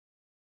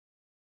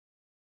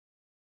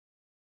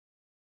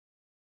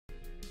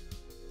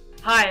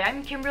Hi,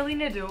 I'm Kimberly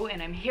Nadeau,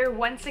 and I'm here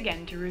once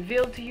again to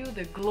reveal to you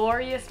the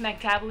glorious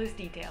Mactabilis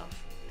details.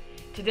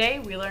 Today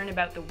we learn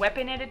about the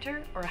weapon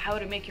editor, or how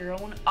to make your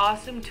own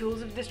awesome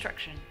tools of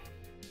destruction.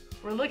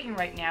 We're looking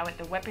right now at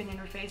the weapon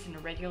interface in a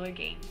regular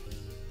game.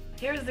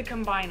 Here's the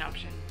combine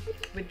option.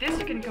 With this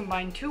you can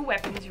combine two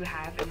weapons you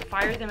have and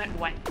fire them at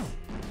once.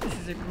 This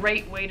is a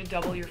great way to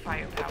double your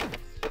firepower.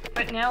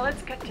 But now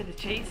let's cut to the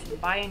chase and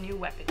buy a new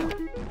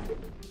weapon.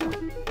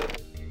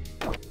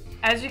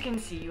 As you can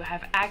see, you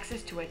have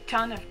access to a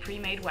ton of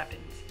pre-made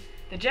weapons.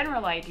 The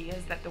general idea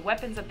is that the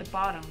weapons at the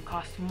bottom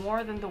cost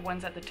more than the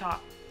ones at the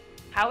top.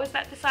 How is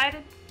that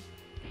decided?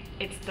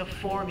 It's the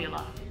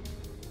formula.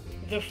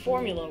 The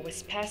formula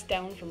was passed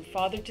down from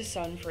father to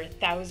son for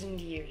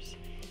 1,000 years.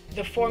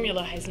 The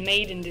formula has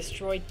made and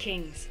destroyed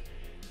kings.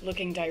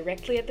 Looking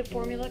directly at the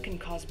formula can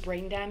cause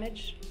brain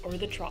damage or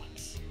the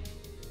trots.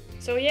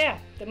 So yeah,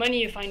 the money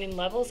you find in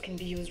levels can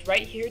be used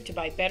right here to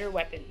buy better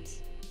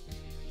weapons.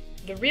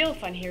 The real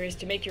fun here is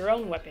to make your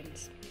own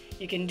weapons.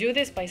 You can do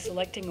this by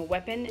selecting a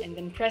weapon and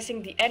then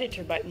pressing the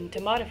editor button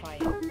to modify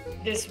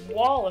it. This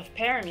wall of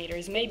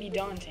parameters may be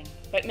daunting,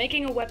 but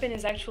making a weapon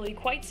is actually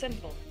quite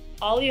simple.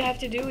 All you have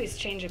to do is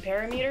change a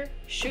parameter,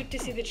 shoot to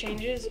see the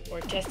changes,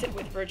 or test it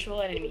with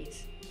virtual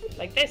enemies.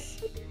 Like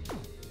this.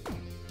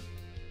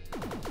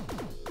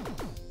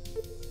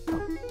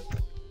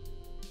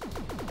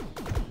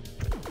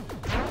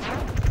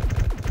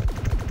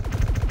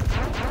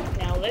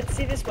 Now let's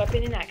see this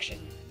weapon in action.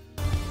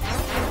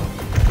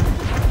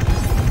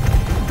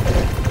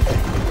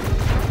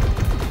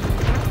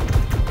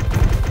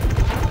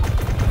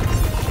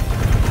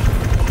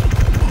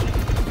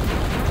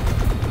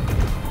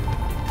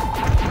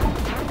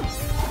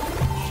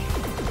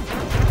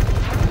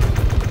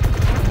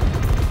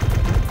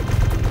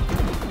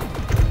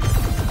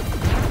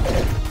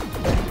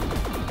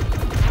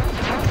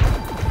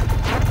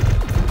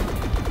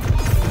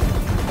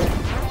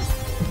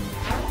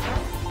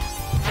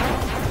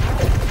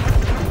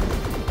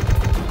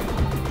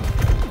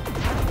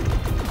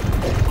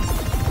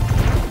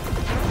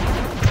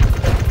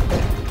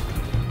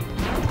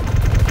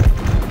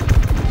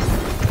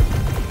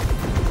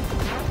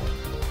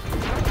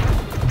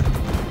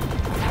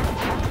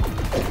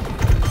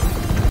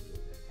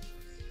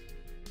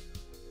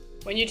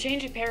 When you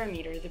change a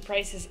parameter, the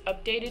price is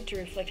updated to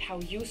reflect how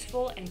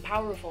useful and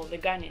powerful the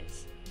gun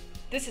is.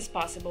 This is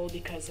possible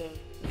because of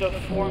the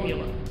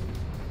formula.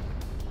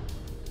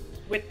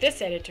 With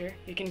this editor,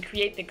 you can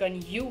create the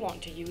gun you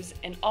want to use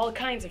and all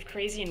kinds of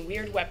crazy and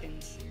weird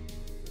weapons.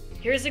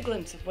 Here's a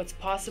glimpse of what's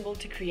possible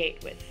to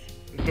create with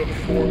the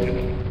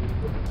formula.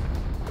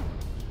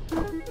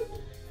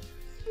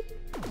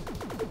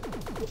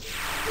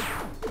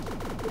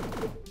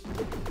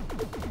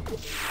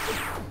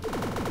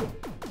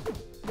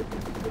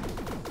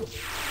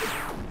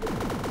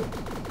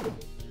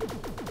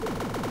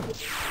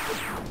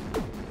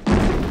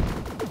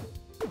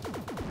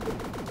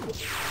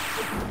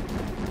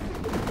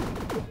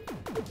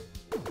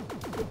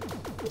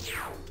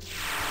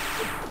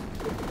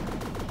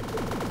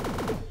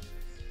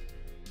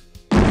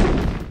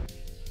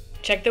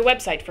 Check the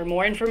website for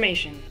more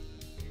information.